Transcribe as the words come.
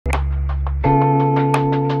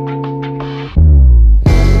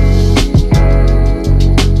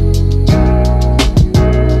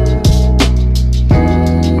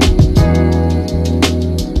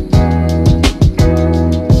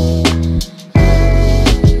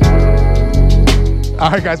All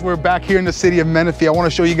right, guys, we're back here in the city of Menifee. I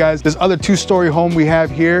want to show you guys this other two-story home we have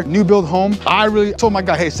here. New build home. I really told my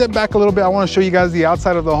guy, hey, sit back a little bit. I want to show you guys the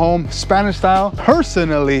outside of the home, Spanish style.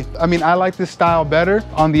 Personally, I mean, I like this style better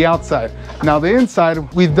on the outside. Now the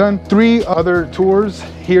inside, we've done 3 other tours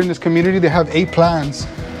here in this community. They have 8 plans,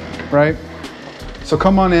 right? So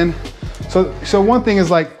come on in. So one thing is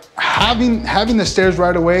like having the stairs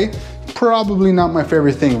right away, probably not my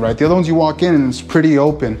favorite thing, right? The other ones you walk in and it's pretty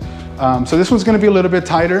open. So this one's gonna be a little bit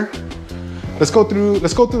tighter. Let's go through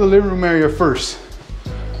the living room area first.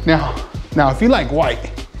 Now if you like white,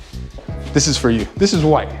 this is for you. This is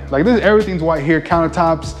white. Like everything's white here,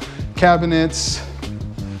 countertops, cabinets.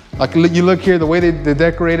 Like you look here, the way they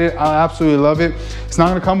decorate it, I absolutely love it. It's not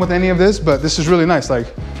gonna come with any of this, but this is really nice. Like,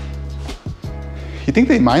 you think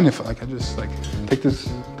they mind if like I just like take this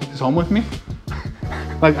home with me?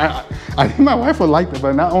 Like I think my wife would like it,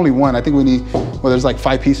 but not only one. I think we need, well, there's like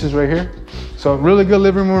 5 pieces right here. So really good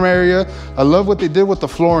living room area. I love what they did with the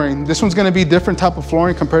flooring. This one's gonna be different type of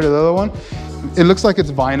flooring compared to the other one. It looks like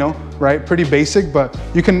it's vinyl, right? Pretty basic, but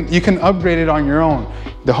you can upgrade it on your own.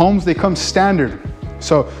 The homes, they come standard.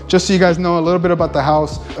 So just so you guys know a little bit about the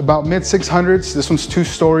house, about mid 600s, this one's 2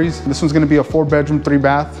 stories. This one's gonna be a 4-bedroom,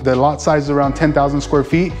 3-bath. The lot size is around 10,000 square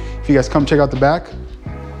feet. If you guys come check out the back.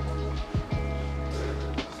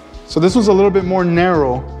 So this one's a little bit more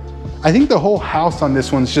narrow. I think the whole house on this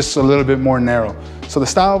one's just a little bit more narrow. So the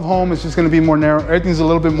style of home is just gonna be more narrow. Everything's a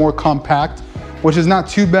little bit more compact, which is not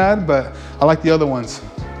too bad, but I like the other ones.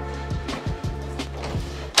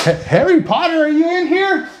 Harry Potter, are you in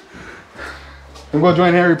here? We'll go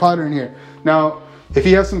join Harry Potter in here. Now, if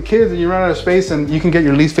you have some kids and you run out of space, and you can get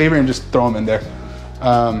your least favorite and just throw them in there.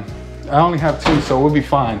 I only have 2, so we'll be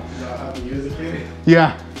fine. You as a kid?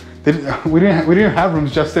 Yeah. We didn't have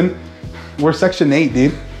rooms, Justin. We're section 8,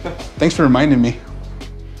 dude. Thanks for reminding me.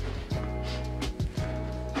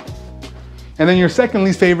 And then your second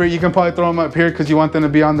least favorite, you can probably throw them up here because you want them to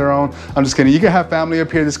be on their own. I'm just kidding. You can have family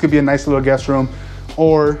up here. This could be a nice little guest room,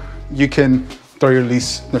 or you can throw your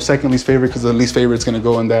second least favorite, because the least favorite is going to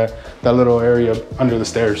go in that little area under the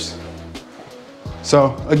stairs.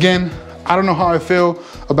 So again, I don't know how I feel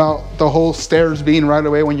about the whole stairs being right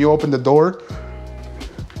away when you open the door.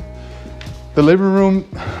 The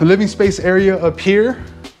living space area up here,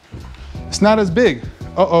 it's not as big.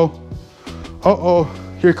 Uh-oh,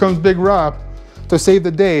 here comes Big Rob to save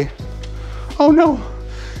the day. Oh no,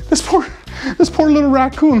 this poor little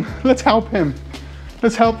raccoon. Let's help him.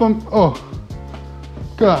 Let's help him. Oh,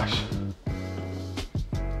 gosh.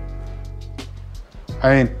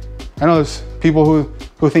 I mean, I know there's people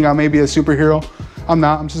who think I may be a superhero. I'm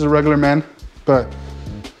not, I'm just a regular man, but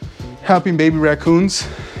helping baby raccoons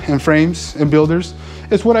and frames and builders,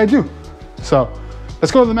 it's what I do. So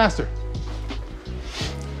let's go to the master.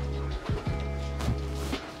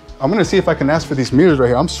 I'm gonna see if I can ask for these mirrors right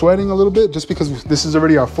here. I'm sweating a little bit just because this is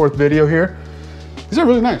already our 4th video here. These are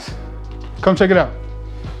really nice. Come check it out.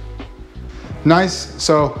 Nice.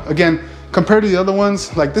 So again, compared to the other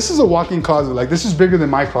ones, like this is a walk-in closet. Like this is bigger than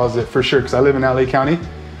my closet for sure, because I live in LA County.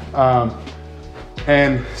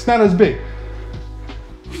 And it's not as big.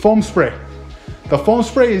 Foam spray. The foam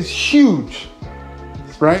spray is huge,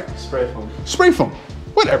 right? Spray foam. Spray foam,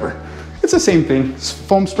 whatever. It's the same thing. It's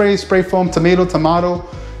foam spray, spray foam, tomato.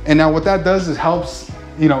 And now what that does is helps,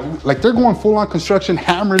 you know, like they're going full on construction,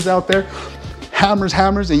 hammers out there, hammers,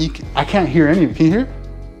 and I can't hear any of it. Can you hear?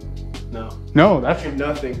 No, that's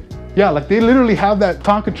nothing. Yeah, like they literally have that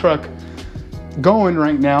Tonka truck going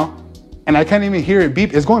right now, and I can't even hear it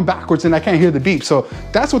beep. It's going backwards and I can't hear the beep. So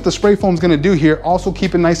that's what the spray foam is gonna do here. Also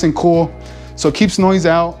keep it nice and cool. So it keeps noise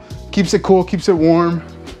out, keeps it cool, keeps it warm.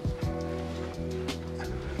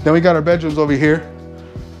 Then we got our bedrooms over here.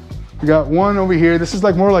 We got one over here. This is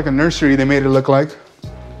like more like a nursery, they made it look like.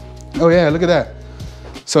 Oh yeah, look at that.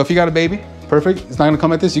 So if you got a baby, perfect. It's not gonna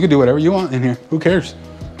come at this. You can do whatever you want in here. Who cares?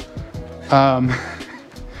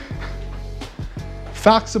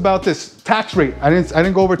 Facts about this tax rate. I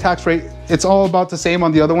didn't go over tax rate. It's all about the same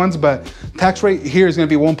on the other ones, but tax rate here is gonna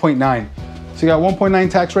be 1.9. So you got 1.9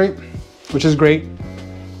 tax rate, which is great.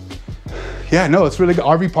 Yeah, no, it's really good.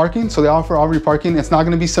 RV parking, so they offer RV parking. It's not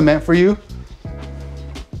gonna be cement for you.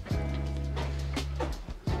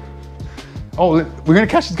 Oh, we're gonna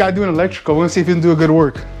catch this guy doing electrical. We're gonna see if he can do a good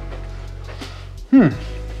work.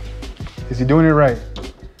 Is he doing it right?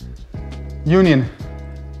 Union.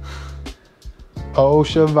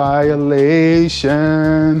 OSHA violation.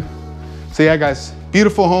 So yeah, guys,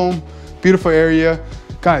 beautiful home, beautiful area.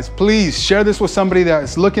 Guys, please share this with somebody that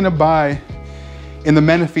is looking to buy in the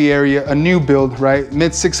Menifee area, a new build, right?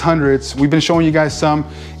 Mid 600s. We've been showing you guys some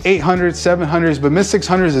 800s, 700s, but mid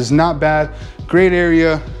 600s is not bad. Great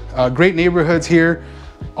area, great neighborhoods here,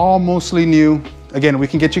 all mostly new. Again, we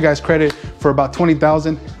can get you guys credit for about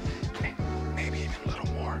 20,000, maybe even a little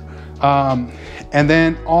more. And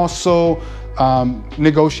then also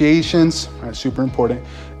negotiations, right, super important.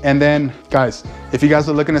 And then guys, if you guys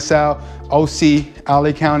are looking to sell, OC,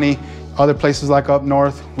 LA County, other places like up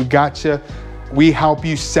north, we got you. We help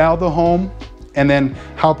you sell the home and then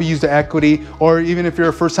help you use the equity. Or even if you're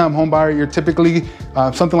a first-time home buyer, you're typically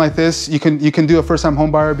something like this, you can do a first-time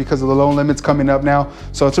home buyer because of the loan limits coming up now.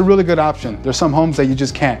 So it's a really good option. There's some homes that you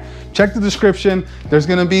just can't. Check the description. There's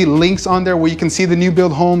gonna be links on there where you can see the new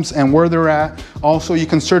build homes and where they're at. Also, you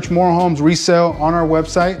can search more homes resale on our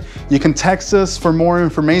website. You can text us for more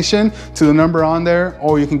information to the number on there,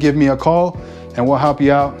 or you can give me a call and we'll help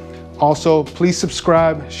you out. Also, please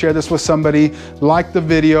subscribe, share this with somebody, like the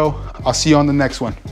video. I'll see you on the next one.